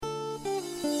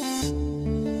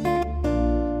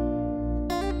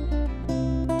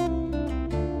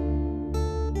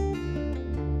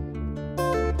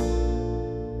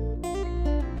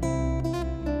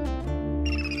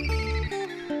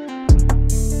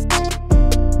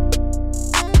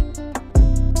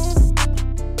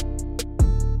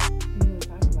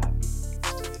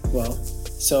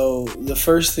So the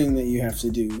first thing that you have to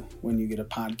do when you get a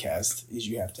podcast is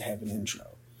you have to have an intro.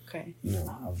 Okay. You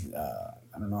know,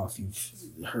 I don't know if you've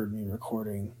heard me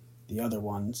recording the other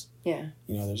ones. Yeah.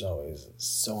 You know, there's always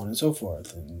so on and so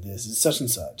forth, and this is such and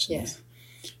such. Yeah. And,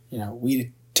 you know,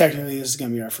 technically this is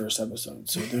going to be our first episode,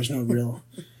 so there's no real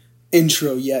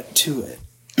intro yet to it.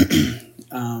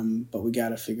 But we got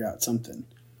to figure out something.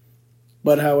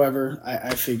 But however,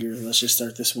 I figure let's just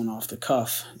start this one off the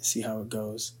cuff, see how it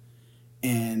goes.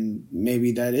 And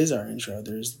maybe that is our intro.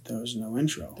 There's no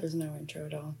intro. There's no intro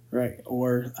at all. Right.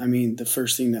 Or, I mean, the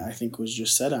first thing that I think was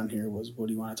just said on here was, what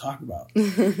do you want to talk about?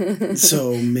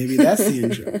 So maybe that's the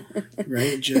intro,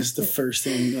 right? Just the first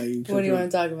thing. Like, what do you want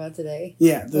to talk about today?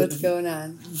 Yeah. What's going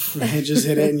on? Just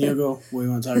hit it and you'll go, what do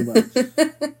you want to talk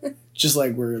about? Just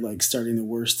like we're like starting the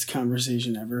worst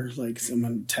conversation ever. Like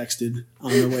someone texted on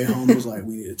their way home, was like,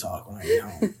 we need to talk when I get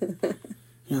home.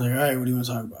 You're like, all right, what do you want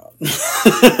to talk about?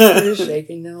 You're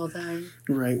shaking the whole time.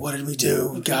 Right. What did we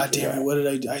do? God damn it. What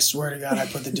did I swear to God, I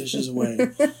put the dishes away.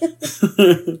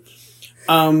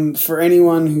 For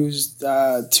anyone who's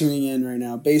tuning in right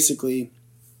now, basically,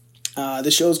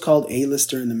 the show is called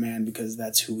A-Lister and the Man because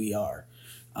that's who we are.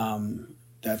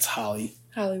 That's Holly.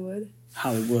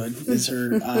 Hollywood is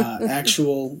her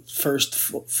actual first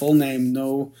full name.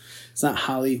 No, it's not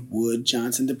Hollywood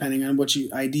Johnson, depending on what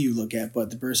ID you look at, but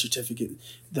the birth certificate,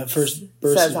 the first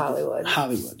birth says certificate, Hollywood.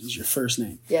 Hollywood is your first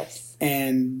name. Yes.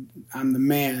 And I'm the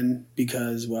man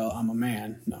because, well, I'm a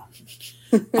man. No.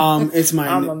 It's my...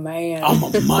 I'm a man. I'm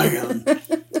a man.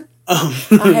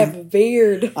 I have a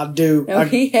beard. I do. No,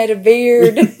 he had a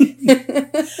beard.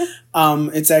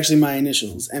 It's actually my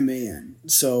initials, MAN.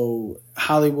 So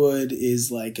Hollywood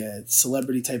is like a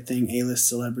celebrity type thing, A-list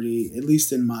celebrity, at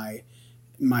least in my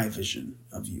vision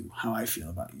of you, how I feel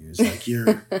about you is like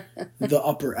you're the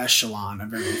upper echelon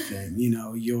of everything. You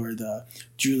know, you're the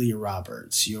Julia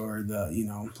Roberts. You're the, you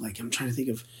know, like I'm trying to think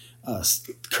of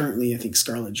currently I think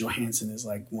Scarlett Johansson is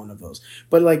like one of those.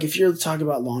 But like if you're talking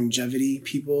about longevity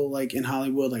people like in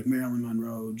Hollywood, like Marilyn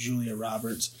Monroe, Julia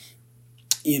Roberts,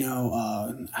 you know,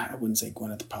 I wouldn't say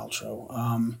Gwyneth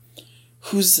Paltrow.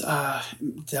 Who's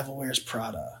Devil Wears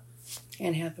Prada?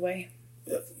 Anne Hathaway.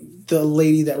 The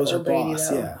lady that was her lady, boss,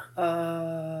 though.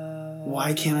 Yeah.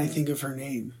 Why can't I think of her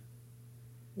name?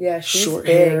 Yeah, she's short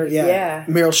big. hair. Yeah.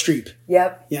 Meryl Streep.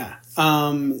 Yep. Yeah.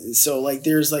 So like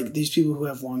there's like these people who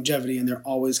have longevity and they're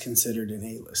always considered an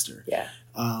A-lister. Yeah.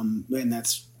 And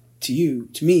that's to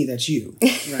me, that's you,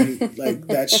 right? Like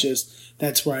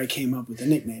that's where I came up with the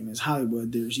nickname is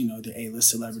Hollywood. There's, you know, the A-list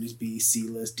celebrities, B,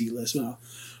 C-list, D-list, you know,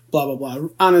 blah, blah, blah.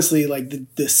 Honestly, like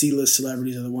the C-list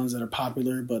celebrities are the ones that are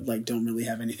popular, but like don't really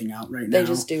have anything out right now. They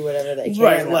just do whatever they can.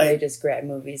 Right, like, they just grab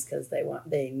movies because they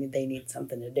need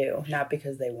something to do, not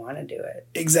because they want to do it.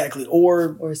 Exactly.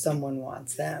 Or someone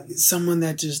wants them. Someone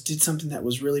that just did something that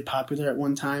was really popular at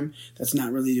one time that's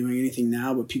not really doing anything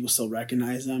now, but people still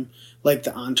recognize them. Like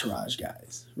the Entourage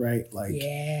guys, right? Like,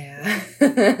 yeah.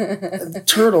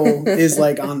 Turtle is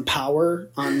like on Power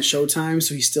on Showtime,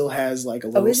 so he still has like a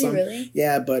little. Oh, is he really?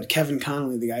 Yeah, but Kevin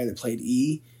Connolly, the guy that played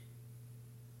E,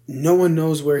 no one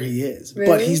knows where he is. Really?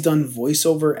 But he's done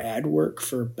voiceover ad work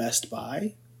for Best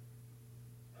Buy.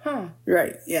 Huh.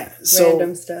 Right, yeah. So,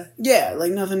 random stuff. Yeah,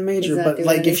 like nothing major. But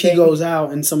like if he goes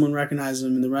out and someone recognizes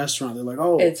him in the restaurant, they're like,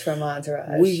 oh, it's from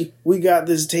Entourage. We got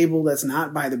this table that's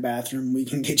not by the bathroom. We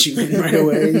can get you in right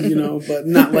away, you know, but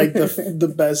not like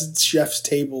the best chef's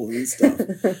table and stuff.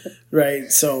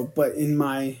 Right. So, but in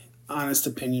my honest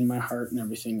opinion, my heart and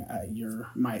everything,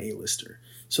 you're my A-lister.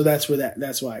 So that's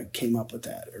why I came up with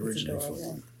that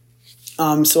originally.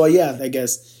 So yeah, I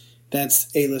guess that's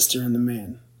A-lister and the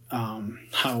Man.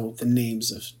 How the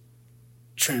names have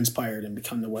transpired and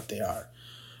become to what they are.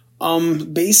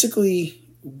 Basically,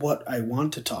 what I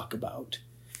want to talk about,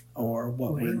 or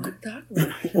what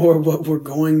we're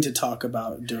going to talk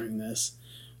about during this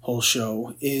whole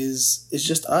show is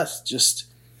just us. Just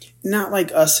not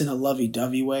like us in a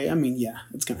lovey-dovey way. I mean, yeah,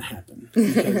 it's gonna happen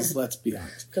because let's be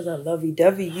honest. Because I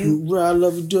lovey-dovey you. I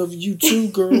lovey-dovey you too,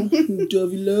 girl.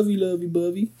 Dovey, lovey,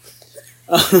 bovey.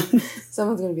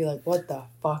 Someone's gonna be like, "What the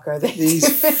fuck are they?"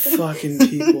 These fucking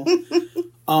people.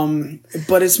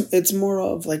 But it's more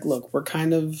of like, look, we're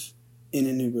kind of in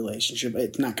a new relationship.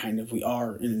 It's not kind of. We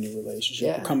are in a new relationship.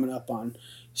 Yeah. We're coming up on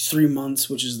 3 months,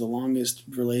 which is the longest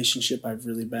relationship I've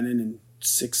really been in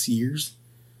 6 years.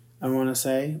 I want to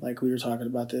say, like we were talking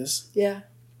about this. Yeah.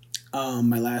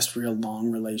 My last real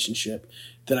long relationship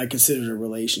that I considered a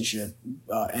relationship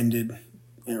ended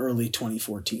in early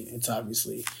 2014. It's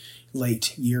obviously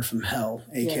late year from hell,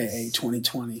 aka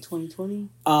 2020. 2020.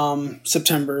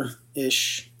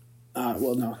 September-ish.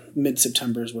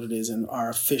 Mid-September is what it is, and our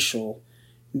official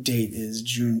date is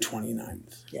June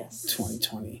 29th, Yes.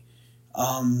 2020.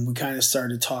 We kind of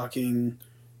started talking.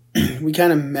 We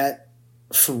kind of met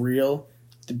for real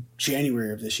the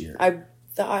January of this year. I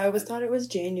always thought it was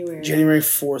January. January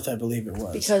 4th, I believe it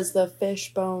was. Because the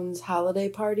Fishbones holiday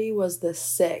party was the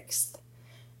 6th.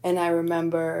 And I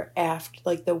remember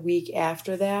the week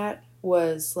after that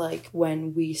was like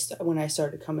when I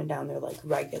started coming down there like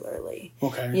regularly.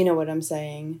 Okay. You know what I'm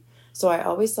saying? So I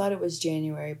always thought it was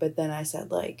January, but then I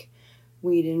said like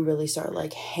we didn't really start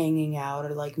like hanging out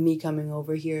or like me coming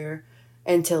over here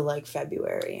until like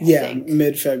February. I think.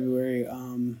 Mid-February.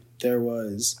 There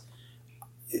was.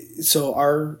 So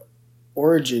our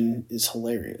origin is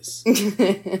hilarious.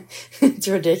 It's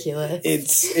ridiculous.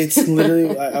 It's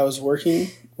literally. I was working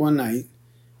one night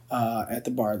at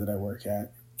the bar that I work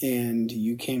at, and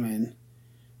you came in,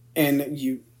 and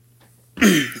you.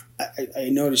 I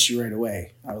noticed you right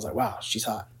away. I was like, "Wow, she's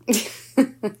hot."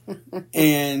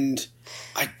 And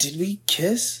did we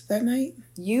kiss that night?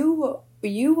 You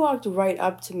walked right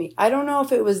up to me. I don't know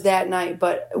if it was that night,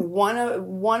 but one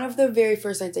of the very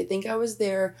first nights, I think I was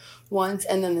there once,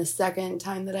 and then the second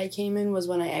time that I came in was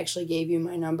when I actually gave you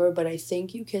my number, but I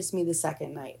think you kissed me the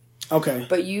second night. Okay.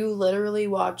 But you literally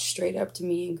walked straight up to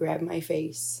me and grabbed my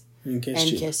face and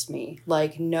kissed me.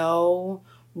 Like, no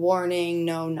warning,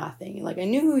 no nothing. Like, I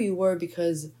knew who you were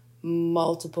because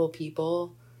multiple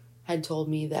people had told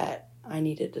me that I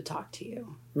needed to talk to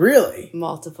you. Really?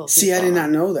 Multiple people. See, I did not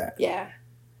know that. Yeah.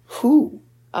 Who?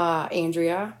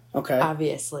 Andrea. Okay.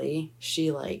 Obviously,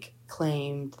 she like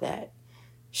claimed that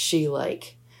she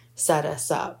like set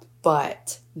us up,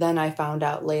 but then I found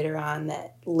out later on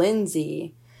that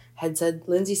Lindsay said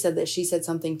that she said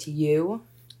something to you.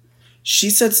 She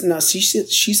said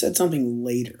something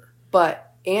later.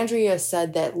 But Andrea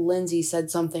said that Lindsay said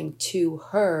something to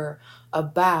her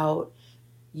about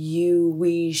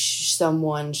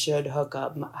someone should hook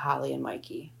up Holly and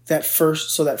Mikey. That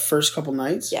first couple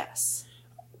nights? Yes.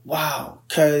 Wow.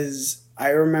 Because I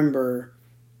remember,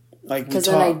 like, because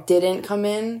then I didn't come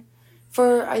in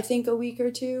for, I think, a week or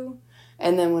two.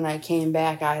 And then when I came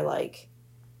back, I, like,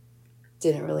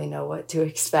 didn't really know what to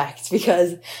expect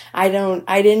because I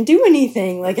didn't do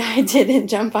anything. Like, I didn't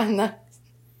jump on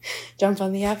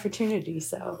the opportunity,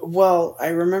 so. Well, I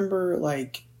remember,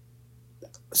 like,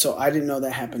 so I didn't know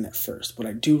that happened at first. What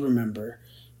I do remember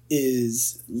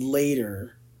is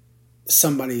later,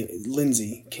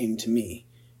 Lindsay came to me,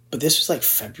 but this was like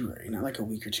February, not like a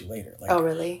week or two later. Like, oh,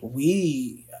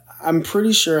 really? I'm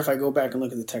pretty sure if I go back and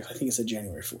look at the text, I think it said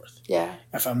January 4th. Yeah.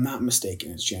 If I'm not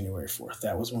mistaken, it's January 4th.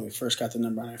 That was when we first got the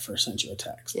number and I first sent you a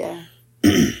text. Yeah.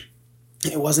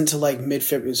 It wasn't until like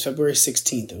mid-February. It was February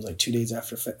 16th. It was like 2 days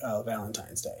after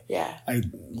Valentine's Day. Yeah. I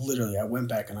went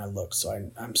back and I looked. So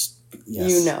I'm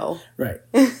yes. You know. Right.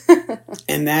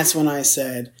 And that's when I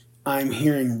said, I'm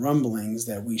hearing rumblings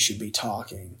that we should be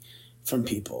talking from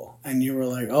people. And you were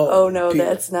like, oh no,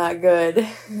 that's not good.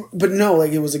 But no,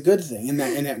 like it was a good thing.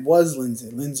 And it was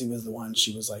Lindsay. Lindsay was the one.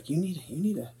 She was like, you need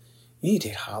to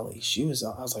date Holly. I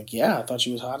was like, yeah, I thought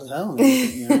she was hot as hell.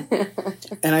 You know?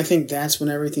 And I think that's when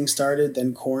everything started.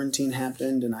 Then quarantine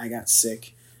happened and I got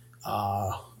sick.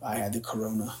 I had the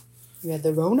corona. You had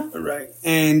the Rona? Right.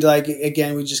 And like,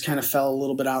 again, we just kind of fell a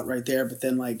little bit out right there. But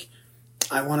then like,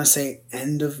 I want to say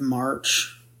end of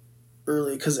March,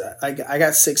 early, because I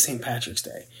got sick St. Patrick's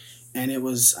Day. And it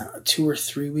was 2 or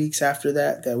 3 weeks after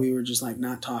that we were just like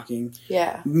not talking.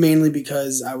 Yeah. Mainly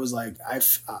because I was like,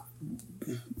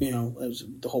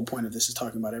 the whole point of this is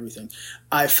talking about everything.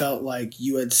 I felt like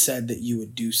you had said that you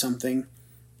would do something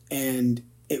and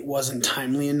it wasn't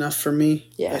timely enough for me,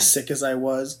 as sick as I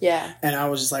was. Yeah. And I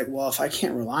was just like, well, if I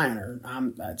can't rely on her,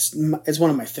 it's one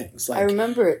of my things. Like, I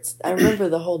remember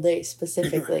the whole day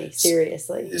specifically,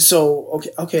 seriously. So,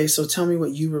 okay, so tell me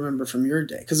what you remember from your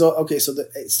day. Because,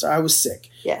 so I was sick.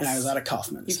 Yes. And I was out of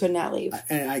cough medicine. You could not leave.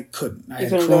 And I couldn't. You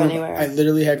couldn't go anywhere. I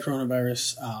literally had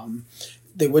coronavirus.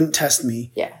 They wouldn't test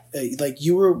me. Yeah. Like,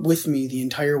 you were with me the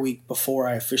entire week before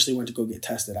I officially went to go get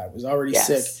tested. I was already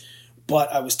sick.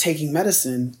 But I was taking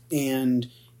medicine, and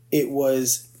it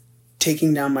was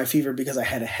taking down my fever because I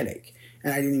had a headache.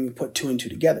 And I didn't even put 2 and 2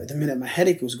 together. The minute my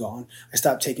headache was gone, I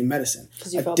stopped taking medicine.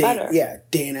 Because you felt better. Yeah, a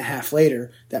day and a half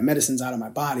later, that medicine's out of my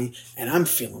body, and I'm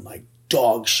feeling like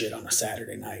dog shit on a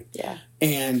Saturday night. Yeah.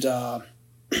 And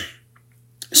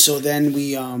so then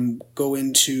we go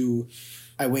into...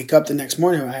 I wake up the next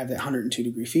morning, I have that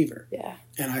 102-degree fever. Yeah.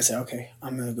 And I said, okay,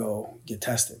 I'm going to go get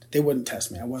tested. They wouldn't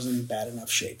test me. I wasn't in bad enough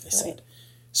shape, they said.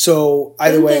 So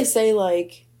either way... Didn't they say,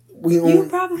 like, you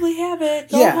probably have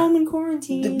it. Go home and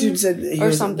quarantine. The dude said,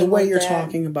 or something the way like you're that.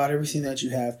 talking about everything that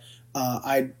you have,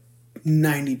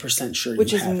 90% sure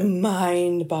Which you is haven't.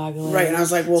 mind-boggling. Right, and I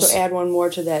was like, well... So add one more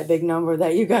to that big number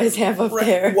that you guys have up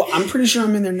there. Well, I'm pretty sure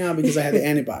I'm in there now because I had the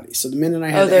antibody. So the minute I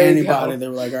had the there you antibody, go. they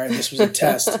were like, all right, this was a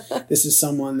test. This is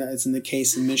someone that's in the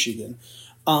case in Michigan.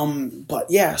 But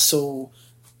yeah, so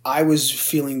I was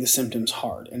feeling the symptoms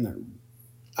hard. And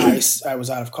I was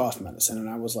out of cough medicine. And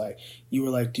I was like, you were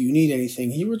like, do you need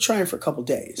anything? You were trying for a couple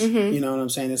days. Mm-hmm. You know what I'm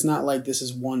saying? It's not like this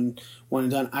is one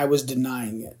and done. I was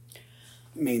denying it,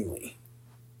 mainly.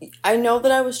 I know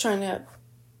that I was trying to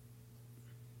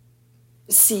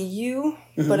see you,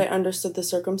 but I understood the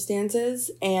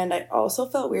circumstances. And I also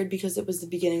felt weird because it was the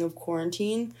beginning of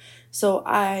quarantine. So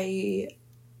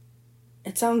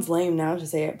it sounds lame now to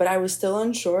say it, but I was still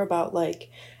unsure about, like,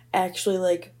 actually,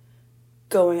 like,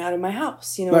 going out of my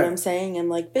house. You know what I'm saying? And,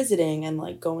 like, visiting and,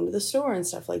 like, going to the store and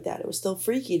stuff like that. It was still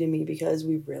freaky to me because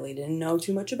we really didn't know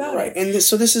too much about it. And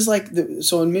so this is like,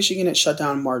 so in Michigan, it shut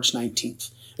down March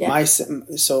 19th. Yeah.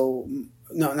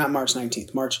 No, not March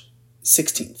 19th, March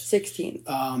 16th.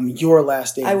 16th. Your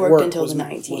last day I of worked work until was the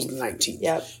 19th. Was the 19th.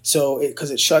 Yep. So, because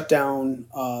it shut down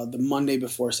the Monday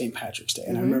before St. Patrick's Day.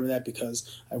 And I remember that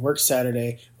because I worked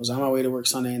Saturday, I was on my way to work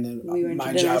Sunday, and then we went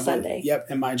my to dinner job Sunday.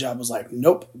 And my job was like,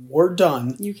 nope, we're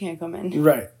done. You can't come in.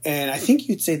 Right. And I think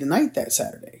you'd stay the night that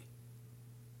Saturday.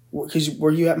 Because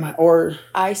were you at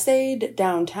I stayed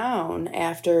downtown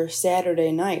after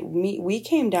Saturday night. We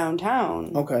came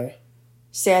downtown. Okay.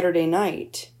 Saturday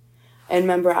night. And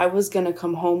remember, I was going to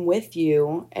come home with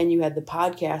you, and you had the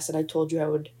podcast, and I told you I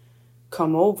would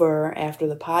come over after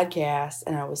the podcast,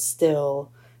 and I was still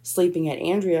sleeping at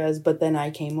Andrea's, but then I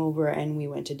came over and we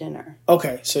went to dinner.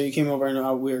 Okay, so you came over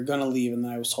and we were going to leave, and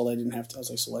then I was told I didn't have to. I was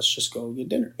like, so let's just go get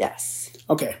dinner. Yes.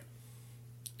 Okay.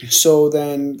 So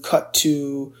then cut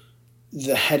to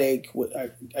the headache.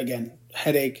 Again,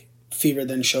 headache, fever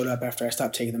then showed up after I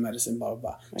stopped taking the medicine, blah, blah,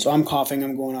 blah. Right. So I'm coughing,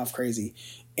 I'm going off crazy.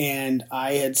 And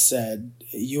I had said,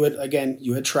 you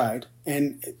had tried,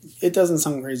 and it doesn't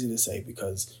sound crazy to say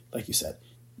because, like you said,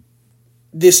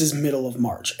 this is middle of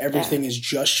March. Everything is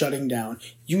just shutting down.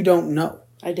 You don't know.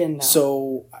 I didn't know.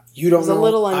 So you don't know. It was a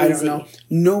little uneasy. I don't know.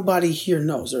 Nobody here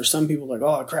knows. There are some people like,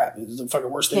 oh crap, it's the fucking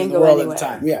worst thing in the world at the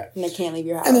time. Yeah. And they can't leave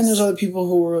your house. And then there's other people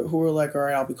who were like, all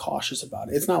right, I'll be cautious about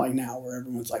it. It's not like now where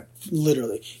everyone's like,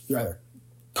 literally, you're either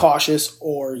cautious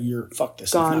or you're fuck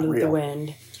this. Gone with the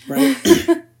wind. Right?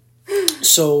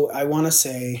 So I want to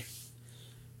say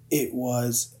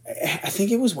I think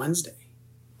it was Wednesday.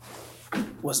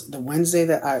 Was the Wednesday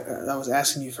that I was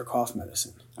asking you for cough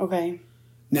medicine. Okay.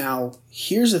 Now,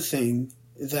 here's a thing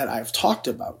that I've talked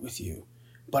about with you,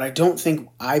 but I don't think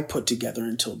I put together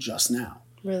until just now.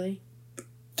 Really?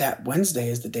 That Wednesday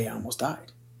is the day I almost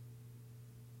died.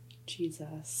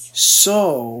 Jesus.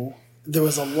 So there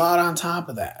was a lot on top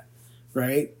of that,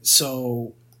 right?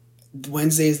 So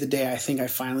Wednesday is the day I think I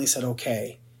finally said,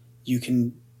 okay, you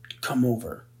can come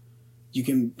over. You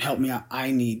can help me out.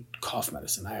 I need cough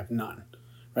medicine. I have none.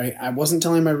 Right? I wasn't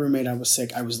telling my roommate I was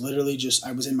sick. I was literally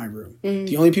I was in my room. Mm-hmm.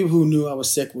 The only people who knew I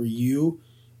was sick were you,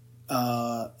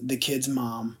 the kid's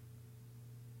mom,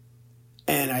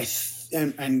 and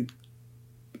and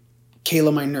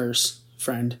Kayla, my nurse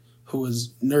friend, who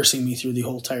was nursing me through the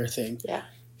whole entire thing. Yeah.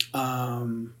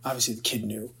 Obviously the kid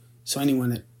knew. So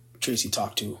anyone that Tracy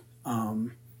talked to.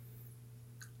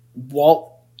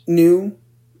 Walt knew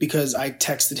because I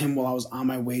texted him while I was on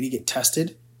my way to get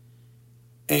tested.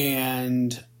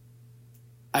 And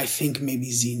I think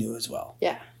maybe Z knew as well.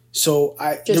 Yeah. So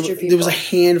there was a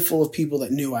handful of people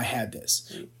that knew I had this.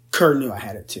 Mm. Kerr knew I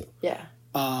had it too. Yeah.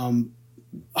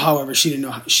 However, she didn't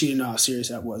know how serious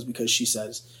that was because she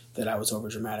says that I was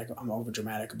overdramatic. I'm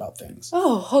overdramatic about things.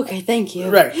 Oh, okay, thank you.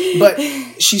 Right, but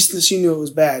she knew it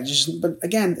was bad. But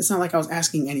again, it's not like I was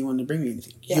asking anyone to bring me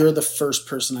anything. Yeah. You're the first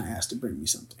person I asked to bring me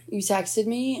something. You texted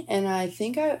me, and I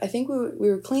think we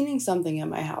were cleaning something at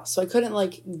my house, so I couldn't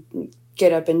like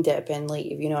get up and dip and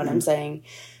leave. You know what I'm saying?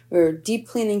 We were deep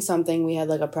cleaning something. We had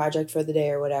like a project for the day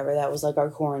or whatever. That was like our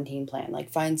quarantine plan. Like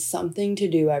find something to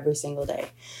do every single day.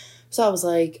 So I was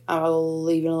like, I'll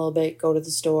leave in a little bit, go to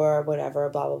the store, whatever,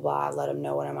 blah, blah, blah. Let him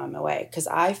know when I'm on my way. Because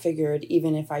I figured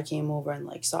even if I came over and,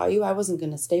 like, saw you, I wasn't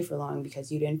going to stay for long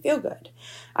because you didn't feel good.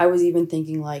 I was even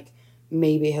thinking, like,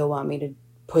 maybe he'll want me to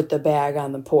put the bag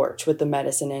on the porch with the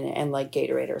medicine in it and, like,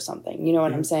 Gatorade or something. You know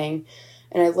what I'm saying?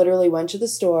 And I literally went to the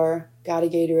store, got a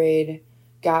Gatorade,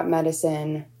 got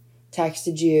medicine,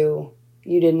 texted you.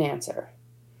 You didn't answer.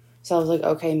 So I was like,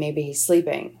 okay, maybe he's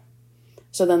sleeping.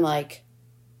 So then, like,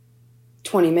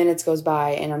 20 minutes goes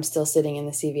by and I'm still sitting in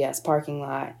the CVS parking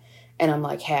lot and I'm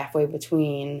like halfway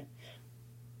between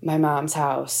my mom's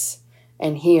house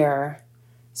and here.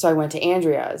 So I went to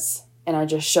Andrea's And I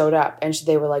just showed up, and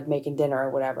they were, like, making dinner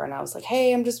or whatever. And I was like,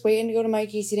 hey, I'm just waiting to go to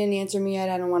Mikey's. He didn't answer me yet.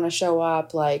 I don't want to show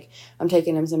up. Like, I'm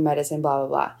taking him some medicine, blah, blah,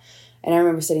 blah. And I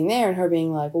remember sitting there and her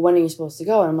being like, well, when are you supposed to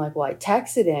go? And I'm like, well, I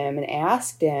texted him and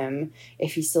asked him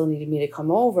if he still needed me to come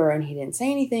over, and he didn't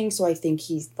say anything, so I think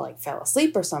he's, like, fell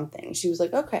asleep or something. She was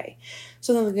like, okay.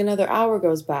 So then, like, another hour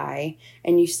goes by,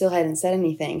 and you still hadn't said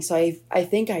anything. So I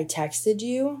think I texted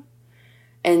you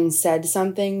and said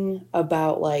something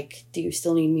about, like, do you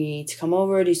still need me to come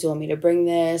over? Do you still want me to bring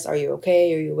this? Are you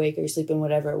okay? Are you awake? Are you sleeping?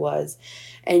 Whatever it was.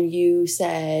 And you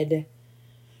said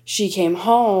she came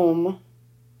home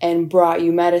and brought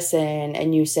you medicine,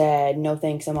 and you said, no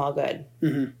thanks, I'm all good.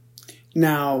 Mm-hmm.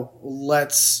 Now,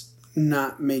 let's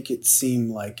not make it seem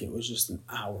like it was just an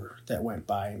hour that went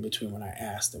by in between when I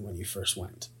asked and when you first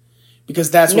went.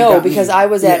 Because that's what because I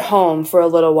was at home for a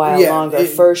little while longer,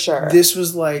 for sure. This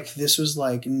was like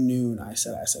noon. I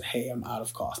said, hey, I'm out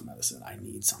of cough medicine. I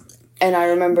need something. And I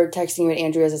remember texting you at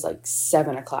Andrea's at like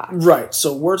 7 o'clock. Right.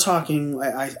 So we're talking,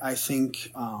 I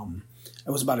think it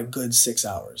was about a good 6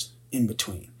 hours in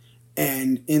between.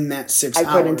 And in that 6 hours...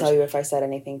 I couldn't tell you if I said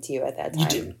anything to you at that time. You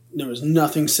didn't. There was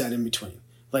nothing said in between.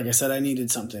 Like I said, I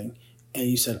needed something. And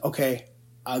you said, okay,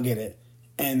 I'll get it.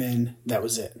 And then that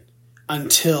was it.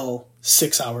 Until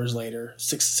 6 hours later,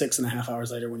 six and a half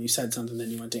hours later, when you said something, then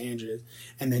you went to Andrea's,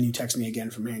 and then you text me again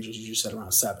from Andrea's. You just said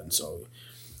around 7.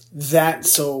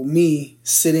 So me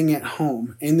sitting at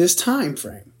home in this time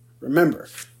frame. Remember,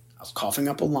 I was coughing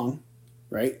up a lung,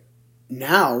 right?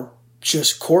 Now,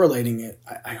 just correlating it,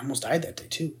 I almost died that day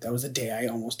too. That was the day I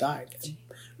almost died.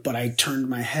 But I turned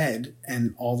my head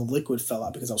and all the liquid fell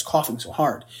out because I was coughing so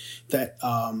hard that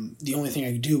the only thing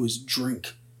I could do was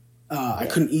drink. I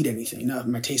couldn't eat anything. No,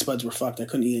 my taste buds were fucked. I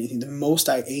couldn't eat anything. The most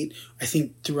I ate, I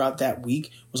think, throughout that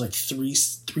week was like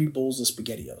three bowls of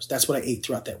SpaghettiOs. That's what I ate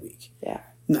throughout that week. Yeah.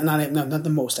 Not the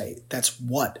most I ate. That's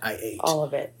what I ate. All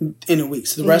of it. In a week.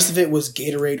 So the rest of it was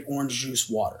Gatorade, orange juice,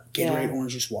 water. Gatorade,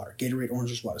 orange juice, water. Gatorade,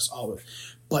 orange juice, water. It's all of it.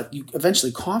 But you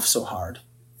eventually cough so hard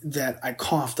that I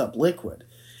coughed up liquid.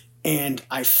 And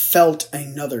I felt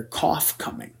another cough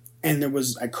coming. And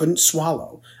I couldn't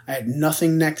swallow. I had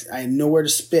nothing next. I had nowhere to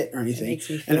spit or anything. It makes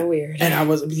me feel weird. And I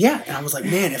was like,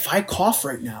 man, if I cough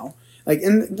right now, like,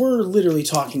 and we're literally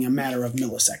talking a matter of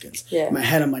milliseconds. Yeah. In my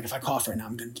head, I'm like, if I cough right now,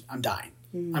 I'm dying.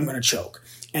 Mm-hmm. I'm going to choke.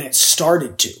 And it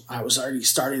started to. I was already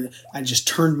starting. I just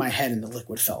turned my head and the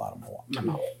liquid fell out of my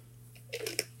mouth.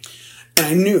 And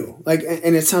I knew, like,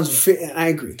 and it sounds, and I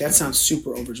agree, that sounds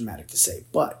super overdramatic to say,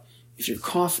 but if you're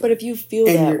coughing. But if you feel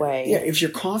that way. Yeah, if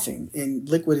you're coughing and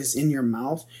liquid is in your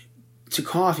mouth, to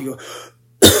cough, you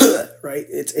go, right?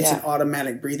 It's an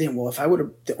automatic breathe in. Well,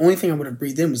 the only thing I would have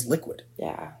breathed in was liquid.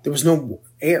 Yeah. There was no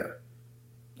air.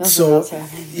 So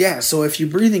if you're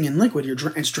breathing in liquid,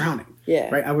 it's drowning. Yeah.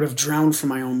 Right? I would have drowned from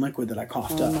my own liquid that I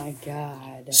coughed up. Oh my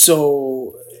God.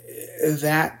 So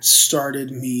that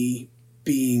started me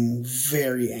being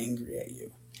very angry at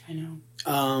you. I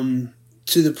know.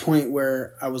 To the point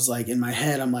where I was like, in my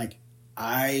head, I'm like,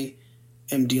 I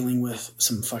am dealing with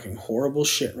some fucking horrible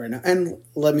shit right now. And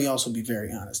let me also be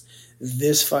very honest.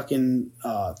 This fucking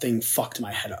thing fucked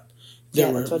my head up.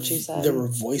 That's what you said. There were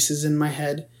voices in my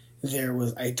head.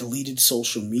 I deleted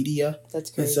social media. That's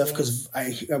crazy. And stuff because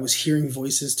I was hearing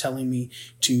voices telling me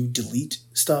to delete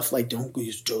stuff. Like, don't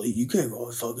delete. You can't go,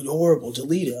 fucking horrible.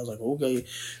 Delete it. I was like, okay.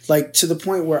 Like, to the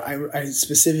point where I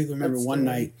specifically remember one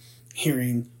night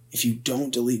hearing, if you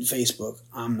don't delete Facebook,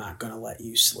 I'm not going to let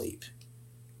you sleep.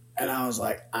 And I was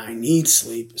like, I need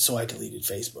sleep, so I deleted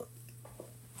Facebook.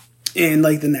 And,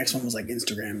 like, the next one was, like,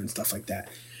 Instagram and stuff like that.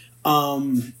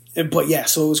 But, yeah,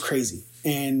 so it was crazy.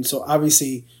 And so,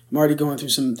 obviously, I'm already going through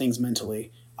some things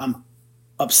mentally. I'm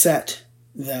upset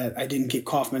that I didn't get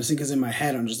cough medicine because in my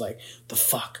head, I'm just like, the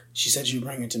fuck? She said she'd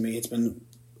bring it to me. It's been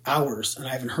hours, and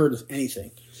I haven't heard of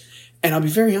anything. And I'll be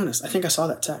very honest. I think I saw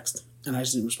that text, and I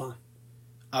just didn't respond.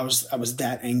 I was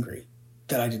that angry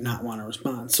that I did not want to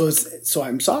respond. So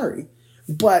I'm sorry,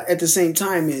 but at the same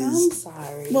time I'm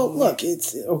sorry. Well, look,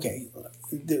 it's okay.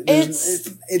 It's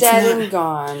dead and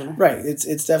gone. Right. It's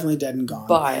definitely dead and gone.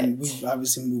 But and we've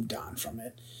obviously moved on from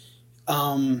it.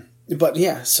 But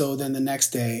yeah. So then the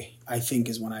next day, I think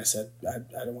is when I said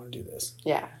I don't want to do this.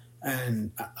 Yeah.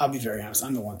 And I'll be very honest.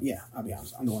 I'm the one. Yeah, I'll be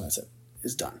honest. I'm the one that said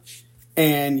it's done.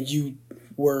 And you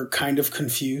were kind of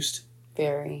confused.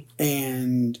 Very.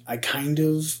 And I kind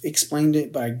of explained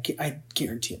it, but I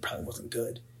guarantee it probably wasn't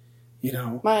good. You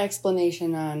know? My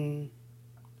explanation on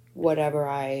whatever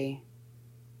I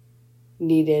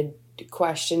needed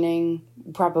questioning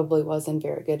probably wasn't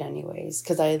very good anyways.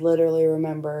 Because I literally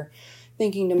remember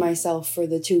thinking to myself for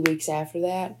the 2 weeks after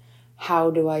that, how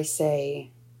do I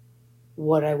say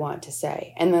what I want to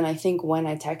say. And then I think when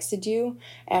I texted you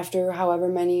after however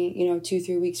many,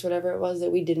 2-3 weeks, whatever it was,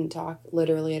 that we didn't talk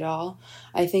literally at all,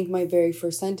 I think my very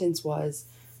first sentence was,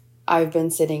 I've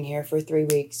been sitting here for 3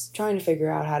 weeks trying to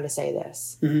figure out how to say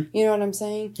this. Mm-hmm. You know what I'm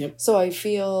saying? Yep. So I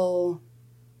feel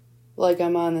like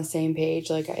I'm on the same page.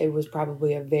 Like, it was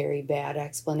probably a very bad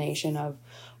explanation of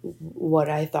what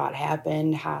I thought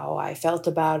happened, how I felt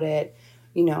about it,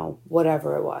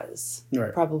 whatever it was.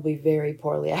 Right. Probably very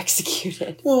poorly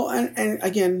executed. Well, and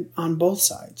again, on both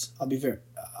sides, I'll be very,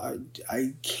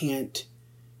 I can't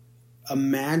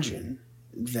imagine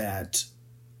that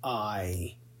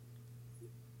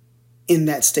in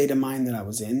that state of mind that I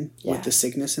was in with the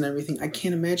sickness and everything, I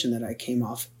can't imagine that I came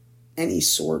off any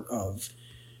sort of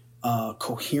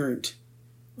coherent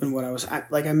in what I was,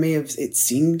 it may have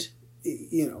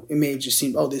just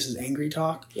seemed, oh, this is angry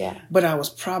talk. Yeah. But I was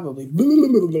probably,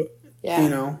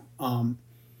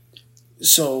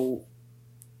 so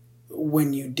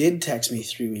when you did text me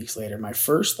 3 weeks later, my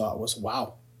first thought was,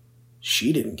 wow,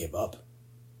 she didn't give up.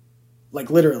 Like,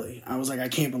 literally, I was like, I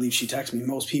can't believe she texted me.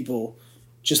 Most people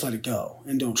just let it go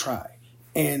and don't try.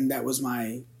 And that was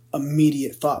my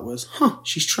immediate thought was,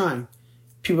 she's trying.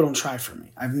 People don't try for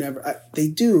me. They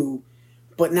do,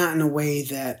 but not in a way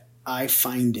that I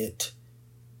find it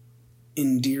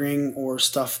endearing or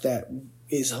stuff that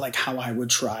is like how I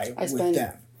would try with them. I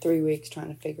spent 3 weeks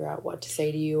trying to figure out what to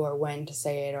say to you, or when to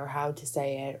say it, or how to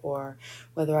say it, or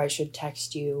whether I should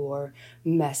text you or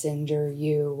messenger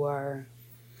you, or...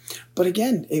 But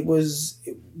again,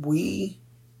 we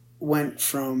went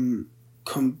from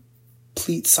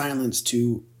complete silence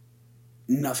to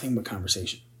nothing but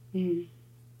conversation. Mm-hmm.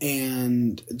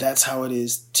 And that's how it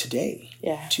is today,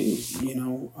 too.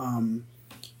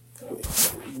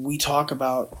 We talk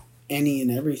about any and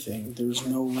everything. There's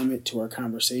no limit to our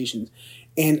conversations.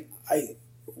 And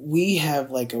we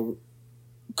have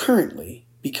currently,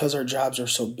 because our jobs are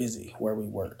so busy where we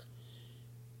work,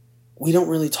 we don't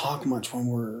really talk much when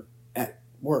we're at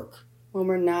work. When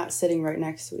we're not sitting right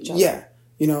next to each other. Yeah.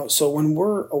 So when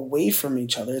we're away from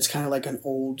each other, it's kind of like an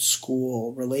old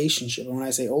school relationship. And when I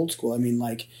say old school, I mean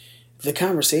like the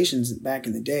conversations back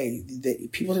in the day,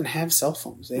 people didn't have cell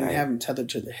phones. They didn't have them tethered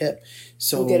to the hip.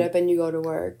 So you get up and you go to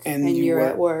work, and you're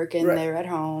at work, and they're at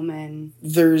home, and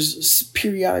there's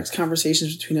periodic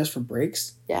conversations between us for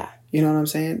breaks. Yeah. You know what I'm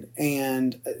saying?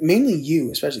 And mainly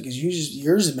you, especially because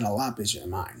yours has been a lot busier than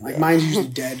mine. Like mine's usually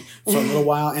dead for a little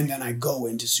while, and then I go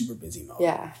into super busy mode.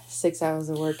 Yeah, 6 hours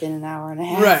of work in an hour and a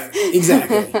half. Right,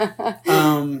 exactly.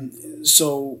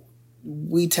 So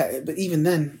but even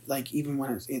then, like even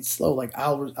when it's slow, like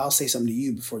I'll say something to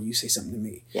you before you say something to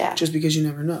me. Yeah. Just because you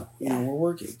never know. We're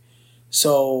working,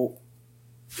 so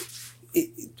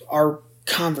our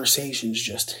conversations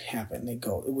just happen. They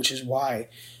go, which is why.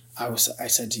 I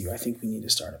said to you, I think we need to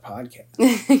start a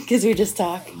podcast. Because we just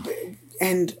talk.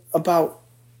 And about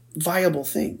viable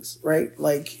things, right?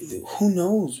 Like, who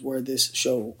knows where this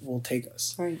show will take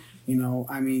us? Right.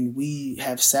 We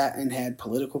have sat and had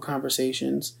political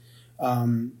conversations.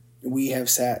 We have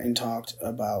sat and talked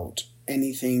about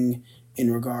anything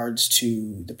in regards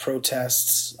to the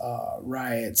protests,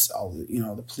 riots, all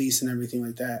the police and everything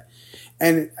like that.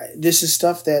 And this is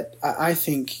stuff that I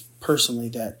think personally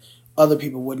that other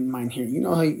people wouldn't mind hearing. You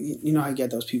know how you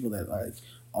get those people that like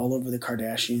all over the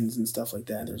Kardashians and stuff like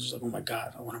that. They're just like, oh my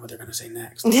God, I wonder what they're going to say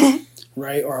next.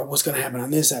 Right? Or what's going to happen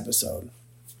on this episode.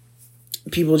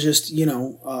 People just,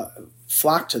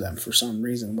 flock to them for some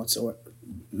reason whatsoever.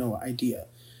 No idea.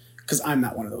 Because I'm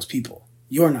not one of those people.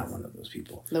 You're not one of those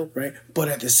people. Nope. Right? But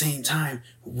at the same time,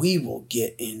 we will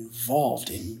get involved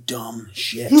in dumb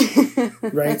shit.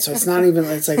 Right? So it's not even,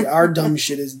 it's like our dumb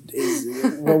shit is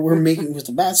what we're making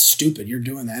with that's stupid. You're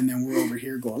doing that. And then we're over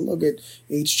here going, look at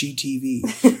HGTV.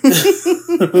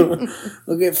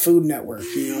 Look at Food Network,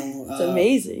 It's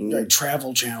amazing. Like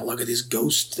Travel Channel. Look at this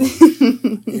ghost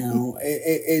thing.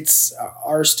 It's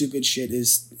our stupid shit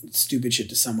is stupid shit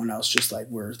to someone else, just like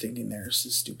we're thinking theirs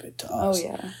is stupid to us. Oh,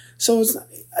 yeah. So it's,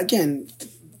 again,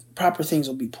 proper things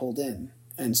will be pulled in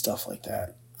and stuff like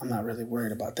that. I'm not really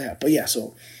worried about that. But yeah,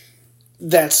 so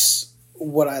that's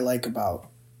what I like about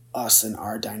us and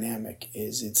our dynamic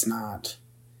is it's not,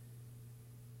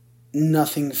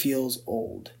 nothing feels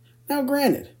old. Now,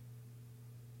 granted,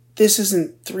 this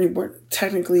isn't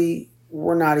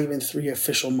we're not even 3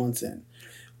 official months in.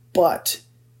 But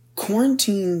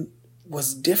quarantine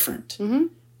was different. Mm-hmm.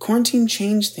 Quarantine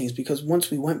changed things because once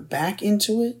we went back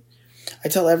into it, I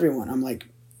tell everyone, I'm like,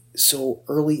 so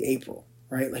early April,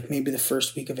 right? Like maybe the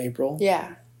first week of April.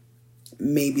 Yeah.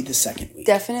 Maybe the second week.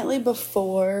 Definitely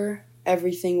before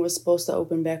everything was supposed to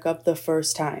open back up the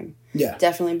first time. Yeah.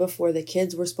 Definitely before the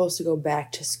kids were supposed to go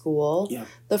back to school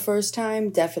the first time.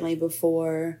 Definitely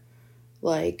before,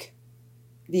 like,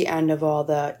 the end of all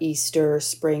the Easter,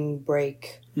 spring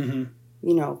break,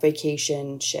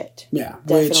 vacation shit. Yeah.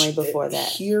 Definitely before that.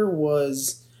 Here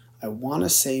was, I want to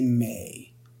say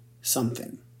May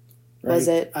something. Right? Was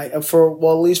it? At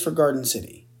least for Garden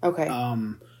City. Okay.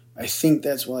 I think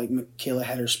that's why, like, Michaela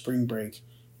had her spring break,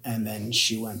 and then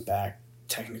she went back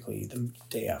technically the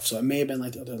day off. So it may have been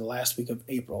like the last week of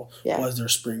April was their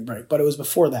spring break, but it was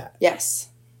before that. Yes.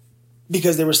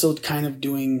 Because they were still kind of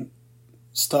doing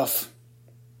stuff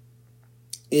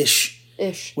ish.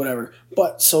 Whatever.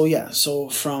 But so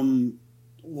from,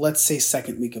 let's say,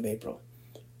 second week of April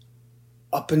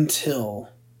up until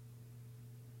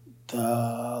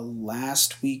the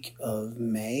last week of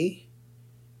May,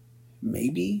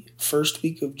 maybe first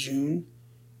week of June,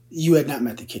 you had not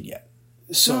met the kid yet.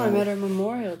 So, no, I met her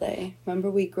Memorial Day.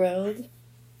 Remember we grilled?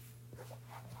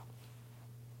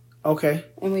 Okay.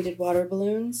 And we did water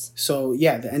balloons? So,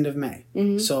 yeah, the end of May.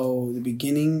 Mm-hmm. So,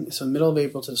 middle of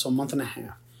April to a month and a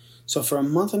half. So, for a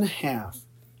month and a half,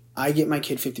 I get my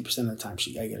kid 50% of the time.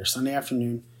 I get her Sunday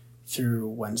afternoon through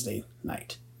Wednesday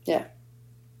night. Yeah.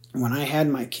 When I had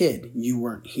my kid, you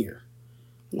weren't here.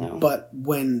 No. But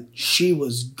when she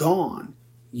was gone,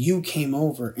 you came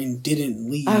over and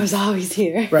didn't leave. I was always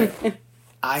here. Right.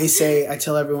 I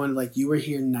tell everyone, like, you were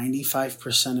here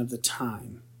 95% of the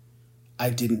time. I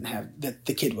didn't have, that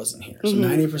the kid wasn't here. So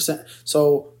 90%,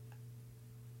 so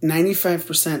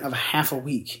 95% of half a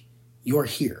week, you're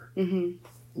here.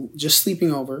 Mm-hmm. Just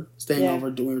sleeping over, staying over,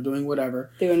 doing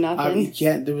whatever. Doing nothing.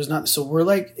 There was not, so we're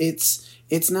like,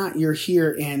 it's not you're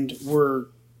here and we're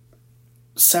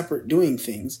separate doing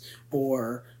things,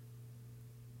 or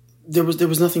there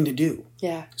was nothing to do.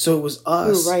 Yeah. So it was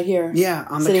us. We were right here. Yeah,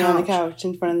 sitting on the couch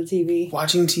in front of the TV.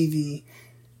 Watching TV,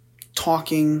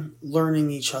 talking,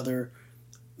 learning each other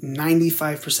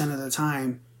 95% of the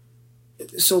time.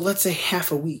 So let's say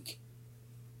half a week.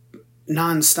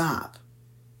 Nonstop.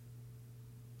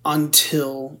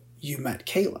 Until you met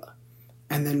Kayla.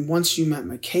 And then once you met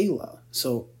Michaela,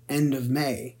 so end of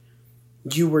May,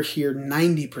 you were here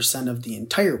 90% of the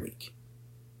entire week.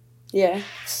 Yeah.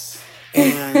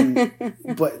 And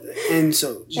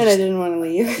so just and I didn't want to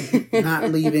leave. not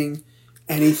leaving,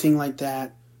 anything like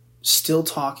that, still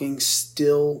talking,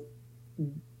 still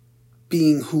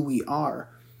being who we are.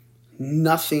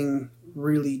 Nothing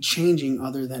really changing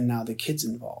other than now the kid's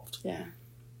involved. Yeah.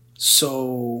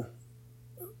 So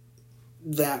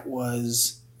that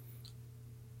was,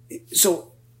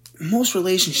 so most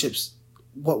relationships,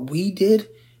 what we did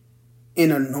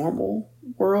in a normal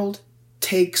world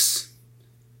takes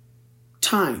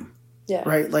time. Yeah.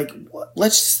 Right? Like,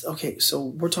 so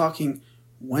we're talking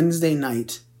Wednesday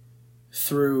night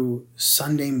through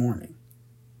Sunday morning.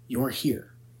 You're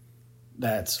here.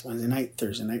 That's Wednesday night,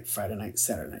 Thursday night, Friday night,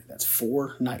 Saturday night. That's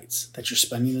 4 nights that you're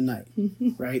spending the night,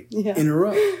 right? Yeah. In a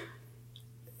row.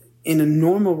 In a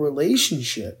normal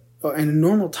relationship, or in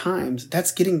normal times,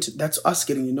 that's us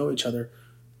getting to know each other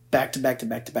back to back to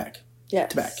back to back.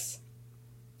 Yes. To back.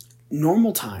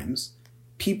 Normal times,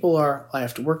 people are, I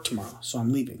have to work tomorrow, so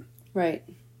I'm leaving. Right.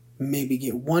 Maybe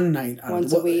get one night out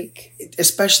once a week,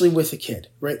 especially with a kid,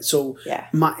 right? So yeah.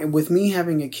 With me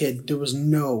having a kid, there was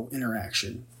no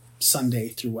interaction Sunday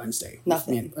through Wednesday.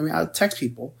 Nothing. I mean, I'll text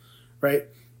people, right?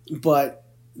 But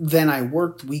then I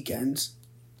worked weekends,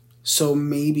 so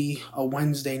maybe a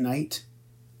Wednesday night.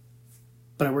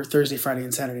 But I worked Thursday, Friday,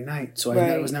 and Saturday night, so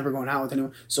I was never going out with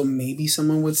anyone. So maybe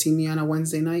someone would see me on a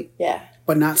Wednesday night. Yeah.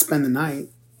 But not spend the night.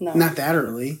 No. Not that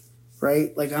early,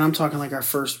 right? Like, I'm talking like our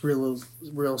first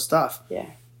real stuff. Yeah.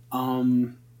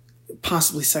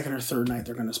 Possibly second or third night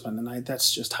they're going to spend the night.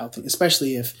 That's just how things,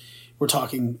 especially if we're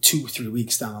talking 2-3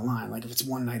 weeks down the line. Like if it's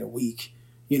one night a week,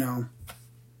 you know.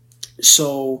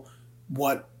 So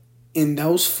what in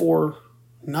those 4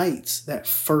 nights, that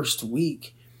first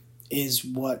week is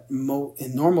what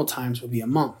in normal times would be a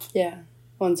month. Yeah.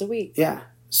 Once a week. Yeah.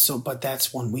 So, but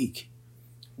that's 1 week.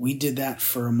 We did that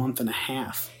for a month and a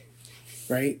half,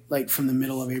 right? Like from the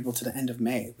middle of April to the end of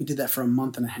May. We did that for a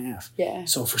month and a half. Yeah.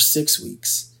 So for 6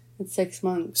 weeks. It's 6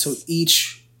 months. So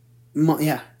each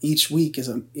week is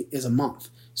a month.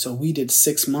 So we did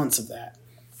 6 months of that.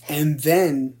 And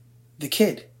then the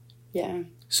kid. Yeah.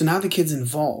 So now the kid's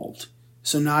involved.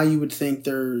 So now you would think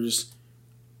there's,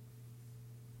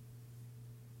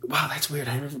 wow, that's weird.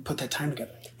 I never put that time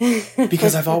together.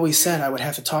 Because I've always said I would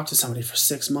have to talk to somebody for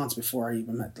 6 months before I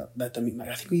even let them meet.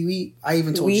 I think I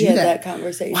even told you that. We had that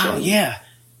conversation. Wow, yeah.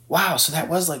 Wow, so that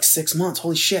was like 6 months.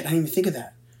 Holy shit, I didn't even think of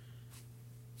that.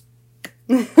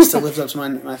 Still lives up to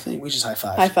my thing. We just high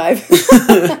five. High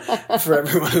five. For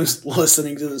everyone who's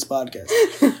listening to this podcast.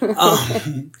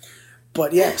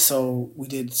 But yeah, so we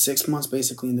did 6 months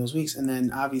basically in those weeks. And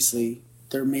then obviously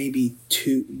there may be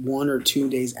 1 or 2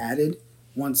 days added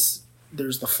once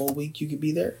there's the full week you could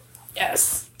be there.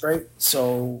 Yes. Right?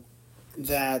 So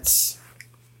that's,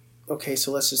 okay,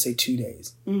 so let's just say 2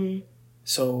 days. Mm-hmm.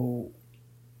 So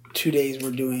 2 days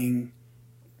we're doing,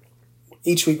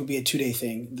 each week would be a 2-day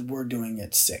thing. We're doing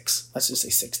it 6. Let's just say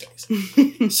 6 days.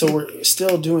 So we're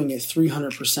still doing it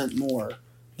 300% more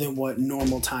than what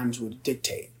normal times would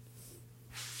dictate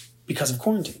because of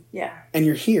quarantine. Yeah. And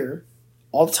you're here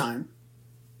all the time.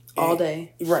 All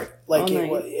day. Right. Like, all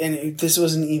night. There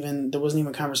wasn't even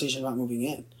a conversation about moving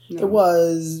in. No. There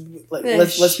was, like,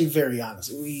 let's be very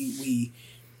honest. We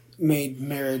made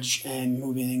marriage and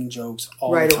moving in jokes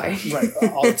all the time. Away.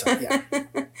 Right, all the time, yeah.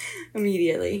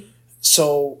 Immediately.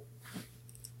 So,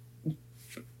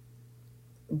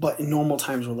 but in normal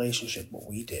times relationship, what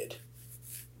we did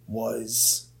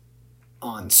was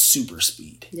on super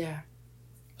speed. Yeah.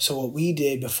 So what we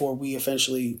did before we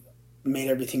eventually made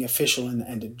everything official in the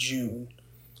end of June,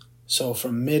 so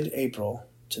from mid-April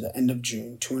to the end of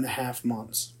June, 2.5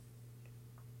 months,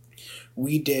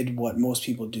 we did what most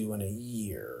people do in a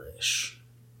year-ish.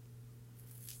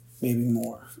 Maybe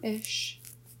more. Ish.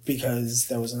 Because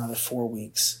that was another 4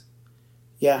 weeks.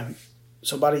 Yeah,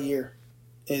 so about a year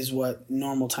is what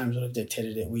normal times would have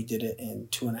dictated it. We did it in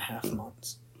 2.5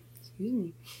 months. Excuse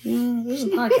me. Yeah, there's a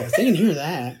podcast. They can hear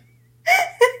that.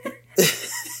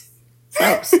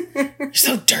 Gross. You're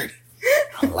so dirty.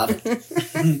 I love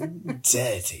it.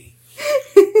 Dirty.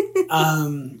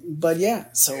 But yeah,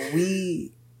 so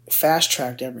we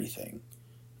fast-tracked everything.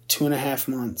 2.5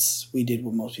 months, we did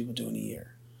what most people do in a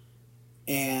year.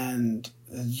 And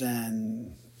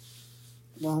then,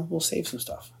 well, we'll save some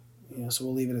stuff. So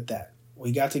we'll leave it at that.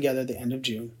 We got together at the end of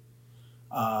June.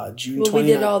 June 29th. Well, we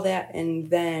did all that, and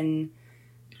then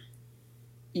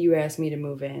you asked me to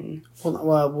move in.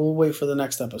 Well, we'll wait for the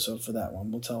next episode for that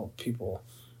one. We'll tell people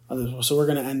others. So we're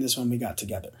going to end this when we got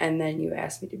together. And then you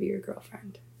asked me to be your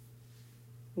girlfriend.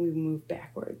 We moved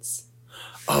backwards.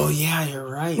 Oh, yeah, you're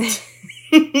right.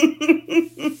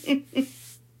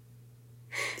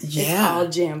 Yeah. It's all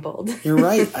jumbled. You're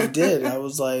right. I did. I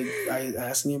was like, I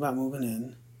asked you about moving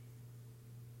in.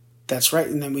 That's right.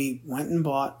 And then we went and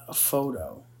bought a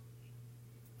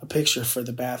picture for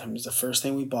the bathrooms. The first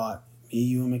thing we bought, me,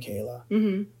 you, and Michaela.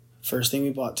 Mm-hmm. First thing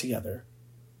we bought together.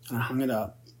 And I hung it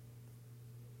up.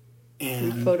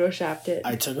 And we photoshopped it.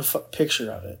 I took a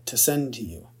picture of it to send to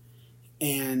you.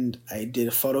 And I did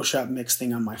a Photoshop mix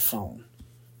thing on my phone.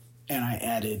 And I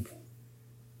added,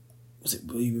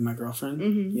 will you be my girlfriend?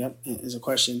 Mm-hmm. Yep, is a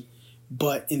question.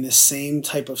 But in the same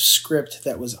type of script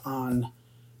that was on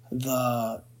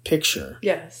the picture.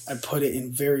 Yes. I put it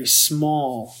in very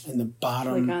small in the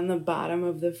bottom. Like on the bottom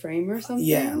of the frame or something?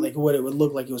 Yeah, like what it would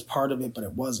look like it was part of it, but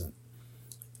it wasn't.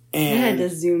 And I had to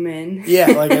zoom in. Yeah,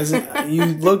 like as you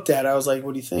looked at it, I was like,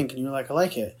 what do you think? And you were like, I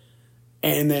like it.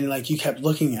 And then like you kept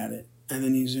looking at it. And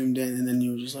then you zoomed in, and then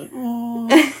you were just like, oh.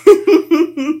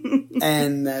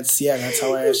 And that's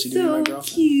how I asked you to be my girlfriend.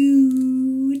 So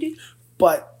cute.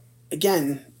 But,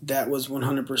 again, that was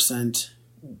 100%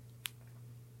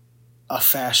 a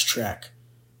fast track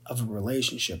of a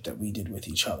relationship that we did with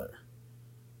each other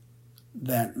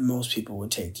that most people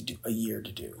would take to do a year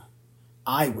to do.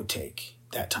 I would take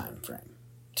that time frame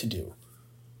to do.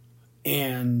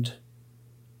 And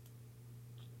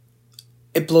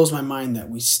it blows my mind that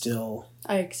we still...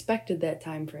 I expected that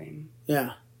time frame.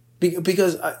 Yeah.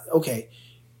 Because, okay.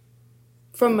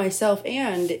 From myself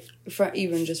and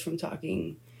even just from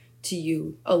talking to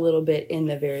you a little bit in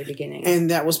the very beginning. And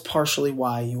that was partially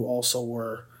why you also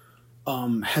were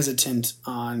hesitant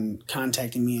on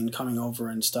contacting me and coming over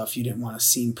and stuff. You didn't want to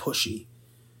seem pushy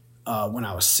when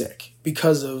I was sick.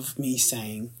 Because of me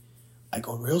saying, I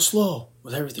go real slow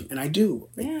with everything. And I do.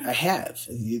 Yeah. I have.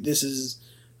 This is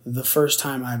the first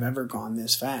time I've ever gone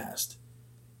this fast.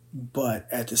 But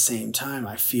at the same time,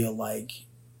 I feel like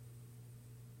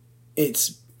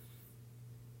it's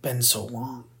been so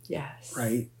long. Yes.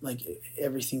 Right? Like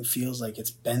everything feels like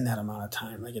it's been that amount of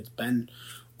time. Like it's been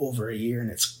over a year, and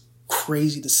it's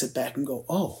crazy to sit back and go,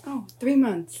 oh, 3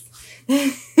 months.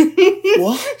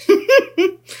 What?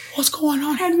 What's going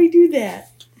on? How did we do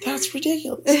that? That's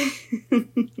ridiculous.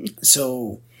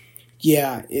 So,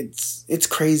 yeah, it's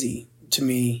crazy to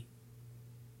me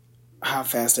how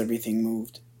fast everything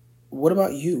moved. What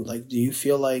about you? Like, do you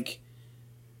feel like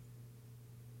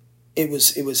it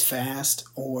was fast,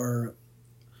 or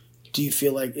do you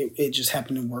feel like it just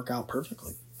happened to work out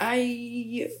perfectly?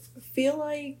 I feel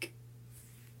like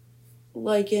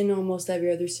like in almost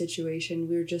every other situation,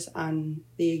 we were just on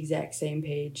the exact same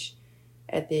page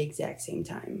at the exact same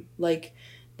time. Like,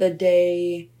 the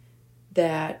day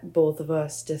that both of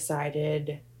us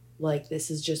decided, like, this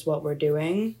is just what we're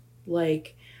doing,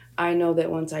 like, I know that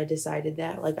once I decided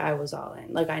that, like, I was all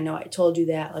in. Like, I know I told you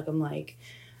that. Like, I'm like,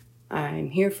 I'm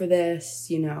here for this.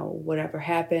 You know, whatever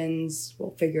happens,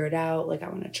 we'll figure it out. Like, I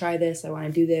want to try this. I want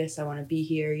to do this. I want to be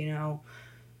here, you know.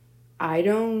 I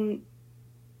don't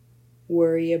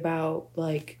worry about,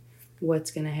 like,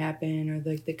 what's going to happen or,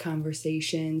 like, the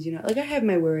conversations, you know. Like, I have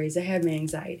my worries. I have my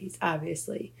anxieties,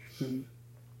 obviously. Mm-hmm.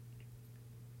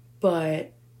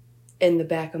 But in the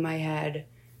back of my head,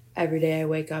 every day I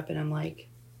wake up and I'm like,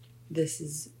 this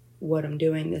is what I'm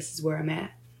doing. This is where I'm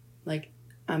at. Like,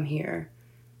 I'm here.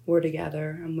 We're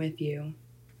together. I'm with you.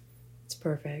 It's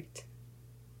perfect.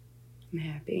 I'm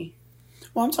happy.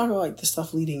 Well, I'm talking about, like, the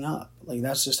stuff leading up. Like,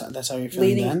 that's how you're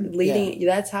feeling then? Leading,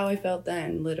 yeah. That's how I felt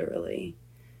then, literally.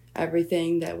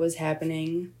 Everything that was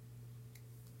happening,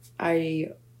 I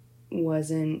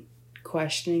wasn't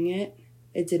questioning it.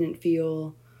 It didn't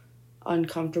feel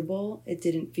uncomfortable. It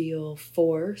didn't feel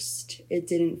forced. It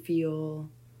didn't feel,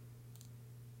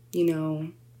 you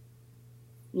know,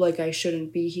 like I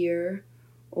shouldn't be here,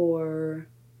 or,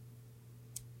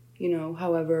 you know,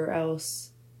 however else.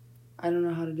 I don't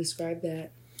know how to describe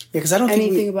that. Yeah, because I don't think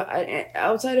anything about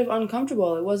outside of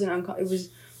uncomfortable. It wasn't it was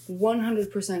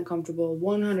 100% comfortable.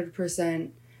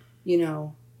 100%, you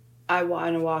know, I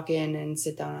want to walk in and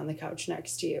sit down on the couch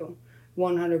next to you.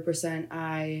 100%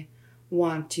 I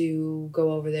want to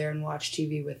go over there and watch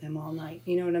TV with him all night.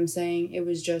 You know what I'm saying? It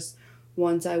was just,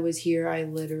 once I was here, I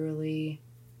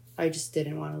just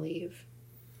didn't want to leave.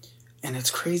 And it's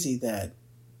crazy that,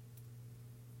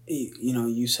 you know,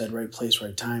 you said right place,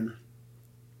 right time.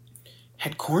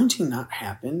 Had quarantine not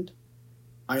happened,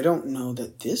 I don't know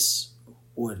that this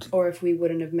would. Or if we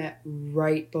wouldn't have met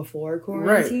right before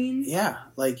quarantine. Right. Yeah.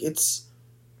 Like, it's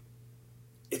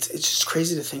just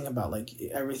crazy to think about. Like,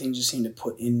 everything just seemed to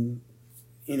put in,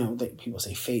 you know, that people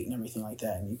say fate and everything like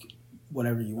that, and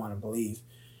whatever you want to believe.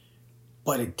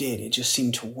 But it did. It just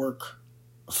seemed to work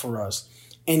for us.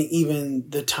 And even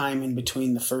the time in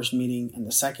between the first meeting and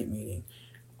the second meeting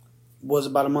was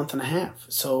about a month and a half.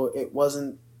 So it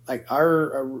wasn't like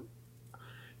our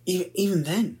even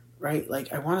then, right?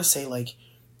 Like, I want to say, like,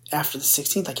 after the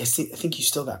 16th, like, I think you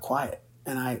still got quiet.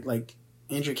 And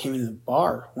Andrea came into the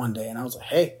bar one day and I was like,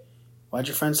 hey, why'd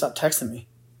your friend stop texting me?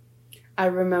 I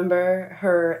remember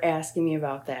her asking me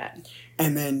about that.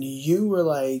 And then you were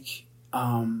like,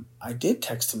 I did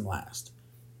text him last.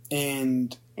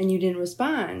 And you didn't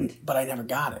respond. But I never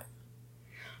got it.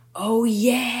 Oh,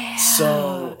 yeah.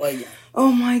 So, like... Oh,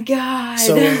 my God.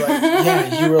 So, like,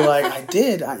 yeah, you were like, I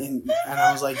did. And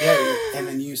I was like, yeah. And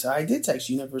then you said, I did text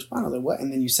you. You never responded. I was like, what?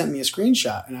 And then you sent me a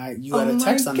screenshot. And you had a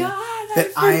text on there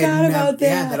that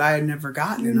I had never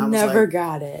gotten. And I was never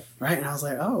got it. Right? And I was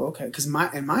like, oh, okay. Because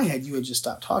in my head, you had just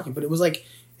stopped talking. But it was like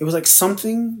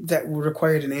something that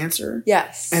required an answer.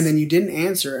 Yes. And then you didn't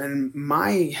answer. And in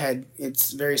my head,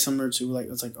 it's very similar to, like,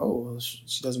 it's like, oh, well,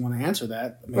 she doesn't want to answer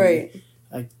that. Maybe. Right.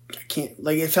 I can't,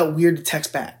 like, it felt weird to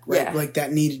text back, right? Yeah. Like,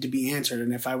 that needed to be answered.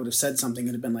 And if I would have said something,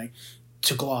 it'd have been like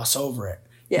to gloss over it.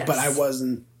 Yes. But it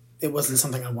wasn't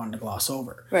something I wanted to gloss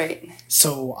over. Right.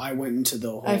 So I went into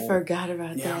the whole... I forgot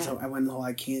about that. Yeah, so I went in the whole,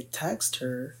 I can't text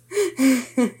her.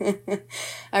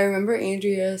 I remember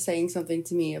Andrea saying something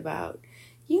to me about,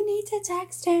 you need to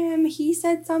text him. He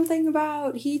said something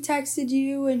about, he texted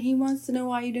you and he wants to know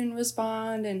why you didn't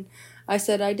respond. And I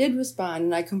said I did respond,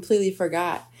 and I completely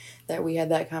forgot that we had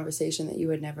that conversation, that you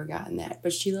had never gotten that.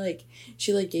 But she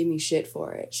gave me shit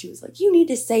for it. She was like, you need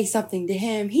to say something to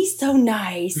him. He's so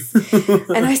nice.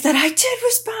 And I said, I did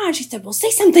respond. She said, well, say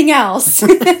something else.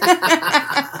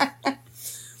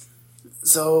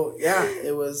 So, yeah,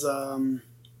 it was a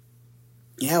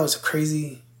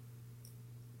crazy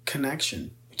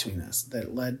connection between us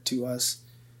that led to us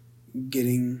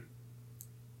getting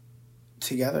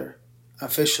together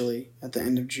officially at the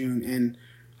end of June. And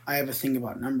I have a thing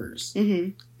about numbers.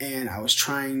 Mm-hmm. And I was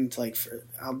trying to, for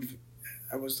a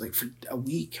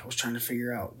week, I was trying to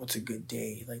figure out what's a good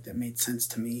day, like, that made sense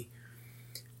to me.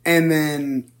 And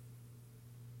then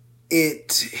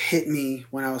it hit me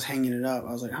when I was hanging it up.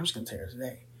 I was like, I'm just going to take it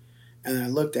today. And then I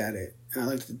looked at it, and I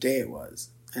looked at the day it was,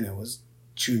 and it was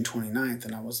June 29th,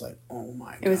 and I was like, oh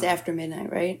my God. It was after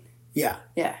midnight, right? Yeah.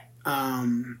 Yeah.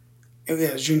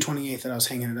 It was June 28th that I was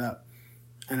hanging it up.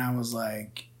 And I was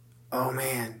like, oh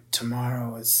man,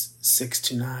 tomorrow is 6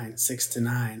 to 9.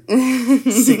 69.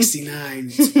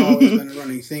 It's always been a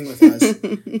running thing with us.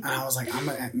 And I was like,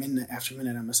 after midnight,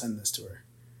 I'm going to send this to her.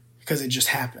 because it just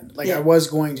happened. Like Yeah. I was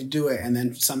going to do it, and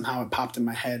then somehow it popped in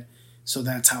my head. So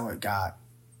that's how it got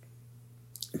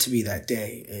to be that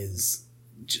day.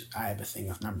 I have a thing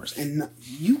with numbers, and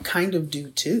you kind of do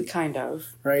too. Kind of.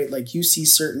 Right? Like you see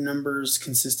certain numbers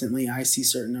consistently. I see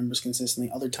certain numbers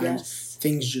consistently. Other times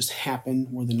things just happen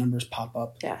where the numbers pop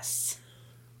up. Yes.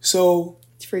 So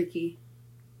It's freaky.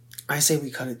 I say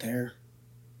we cut it there,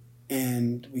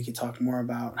 and we could talk more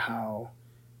about how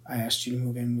I asked you to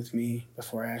move in with me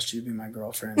before I asked you to be my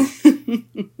girlfriend,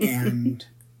 and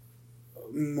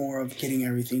more of getting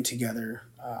everything together.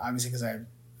 Obviously, because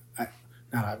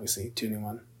not obviously to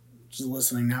anyone just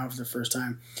listening now for the first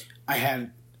time, I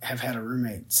have had a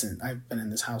roommate since I've been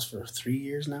in this house for 3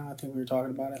 years now. I think we were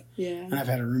talking about it. Yeah. And I've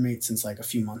had a roommate since like a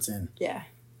few months in. Yeah.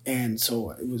 And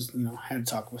so it was, had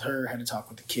to talk with her, had to talk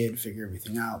with the kid, figure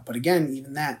everything out. But again,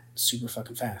 even that, super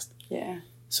fucking fast. Yeah.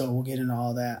 So we'll get into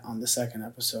all that on the second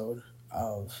episode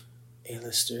of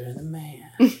A-Lister and the Man.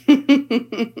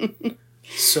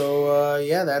 So,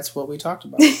 yeah, that's what we talked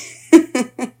about.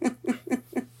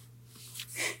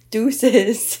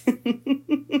 Deuces.